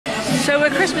So we're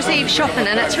Christmas Eve shopping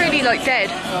and it's really like dead.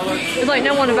 There's like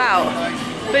no one about.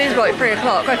 But it's like 3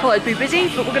 o'clock. I thought I'd be busy,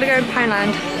 but we're gonna go in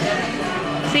Poundland.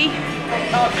 See?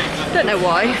 Don't know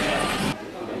why.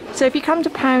 So if you come to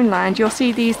Poundland, you'll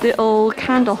see these little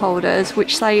candle holders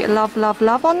which say love, love,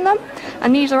 love on them.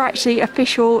 And these are actually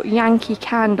official Yankee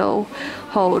candle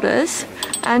holders.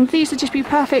 And these would just be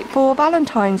perfect for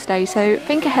Valentine's Day. So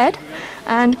think ahead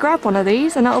and grab one of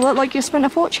these and it'll look like you spent a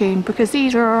fortune, because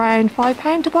these are around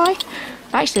 £5 to buy.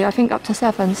 Actually, I think up to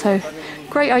 7, so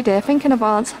great idea. Think in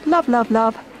advance. Love, love,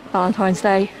 love Valentine's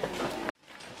Day.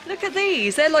 Look at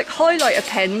these. They're like highlighter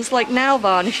pens, like nail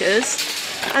varnishes.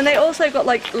 And they also got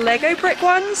like Lego brick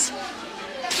ones.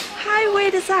 How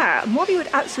weird is that? Molly would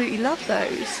absolutely love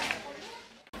those.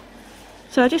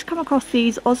 So I just come across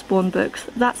these Osborne books.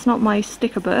 That's Not My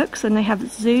sticker books, and they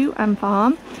have zoo and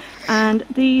farm. And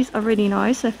these are really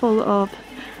nice. They're full of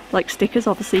like stickers,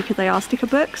 obviously, because they are sticker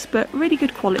books, but really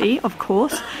good quality, of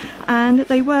course. And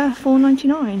they were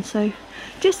 £4.99, so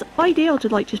just ideal to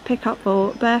like just pick up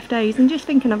for birthdays and just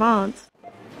think in advance.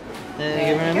 Thank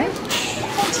you very much.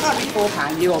 That'll be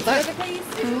 £4. You want that?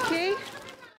 Thank you.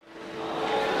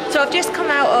 So I've just come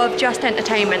out of Just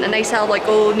Entertainment and they sell like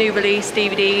all new release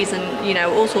DVDs and, you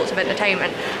know, all sorts of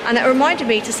entertainment. And it reminded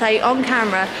me to say on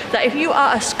camera that if you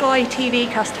are a Sky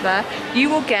TV customer, you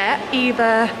will get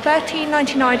either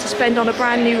 £13.99 to spend on a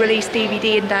brand new release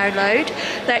DVD and download.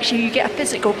 That actually you get a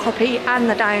physical copy and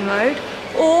the download,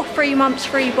 or 3 months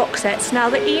free box sets. Now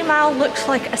the email looks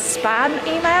like a spam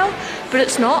email, but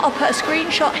it's not. I'll put a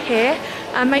screenshot here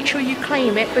and make sure you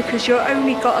claim it, because you're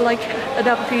only got like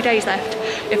another few days left,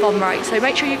 if I'm right. So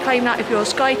make sure you claim that if you're a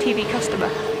Sky TV customer.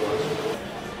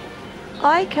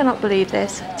 I cannot believe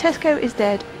this. Tesco is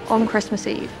dead on Christmas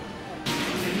Eve.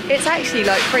 It's actually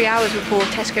like 3 hours before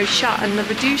Tesco's shut, and the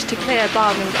reduced to clear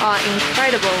bargains are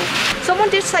incredible. Someone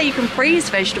did say you can freeze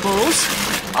vegetables.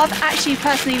 I've actually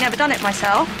personally never done it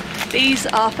myself. These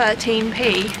are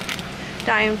 13p,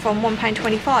 down from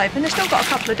 £1.25, and they've still got a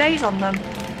couple of days on them.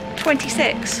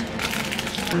 26.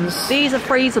 These are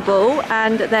freezable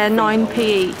and they're 9p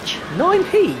each.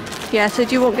 9p? Yeah, so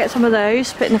do you want to get some of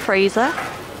those, put in the freezer?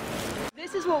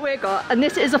 This is what we got, and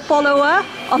this is a follower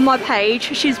on my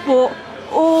page. She's bought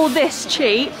all this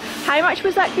cheap. How much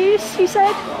was that goose, you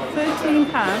said?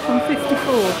 £13 from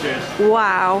 54.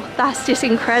 Wow, that's just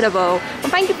incredible. Well,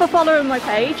 thank you for following my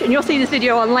page, and you'll see this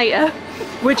video on later.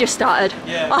 We're just started.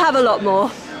 Yeah. I'll have a lot more.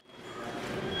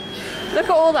 Look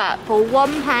at all that for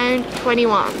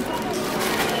 £1.21.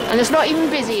 And it's not even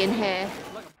busy in here.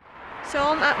 So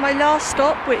I'm at my last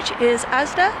stop, which is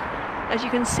Asda, as you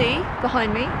can see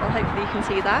behind me. Well, hopefully you can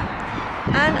see that.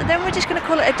 And then we're just going to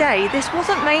call it a day. This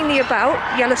wasn't mainly about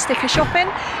yellow sticker shopping.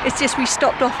 It's just we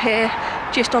stopped off here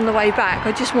just on the way back.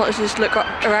 I just wanted to just look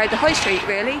around the high street,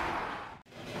 really.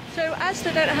 So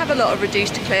Asda don't have a lot of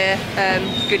reduced to clear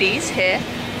goodies here.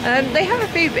 They have a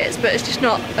few bits, but it's just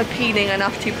not appealing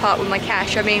enough to part with my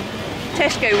cash. I mean,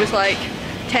 Tesco was like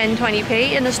 10,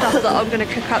 20p in the stuff that I'm going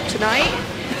to cook up tonight.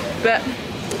 But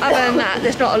other than that,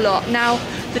 there's not a lot. Now,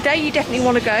 the day you definitely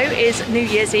want to go is New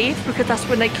Year's Eve, because that's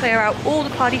when they clear out all the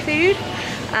party food.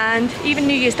 And even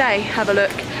New Year's Day, have a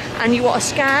look. And you want to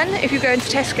scan, if you're going to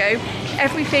Tesco,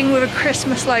 everything with a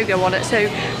Christmas logo on it. So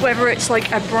whether it's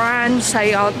like a brand,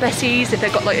 say Aunt Bessie's, if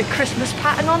they've got like a Christmas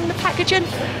pattern on the packaging,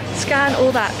 scan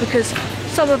all that, because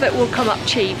some of it will come up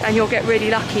cheap and you'll get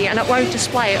really lucky and it won't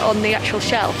display it on the actual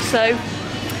shelf. So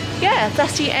yeah,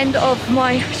 that's the end of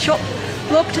my shop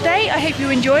vlog today. I hope you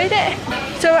enjoyed it.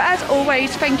 So as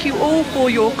always, thank you all for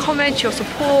your comments, your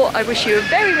support. I wish you a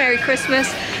very Merry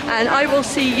Christmas, and I will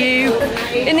see you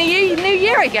in the new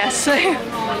year, I guess. So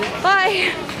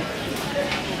bye.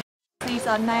 These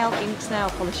are nail inks nail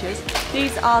polishers.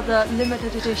 These are the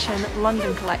limited edition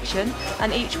London collection,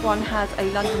 and each one has a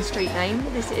London street name.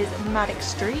 This is Maddox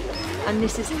Street and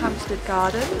this is Hampstead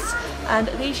Gardens, and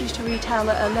these used to retail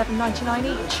at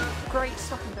 £11.99 each. Great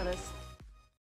stocking fillers.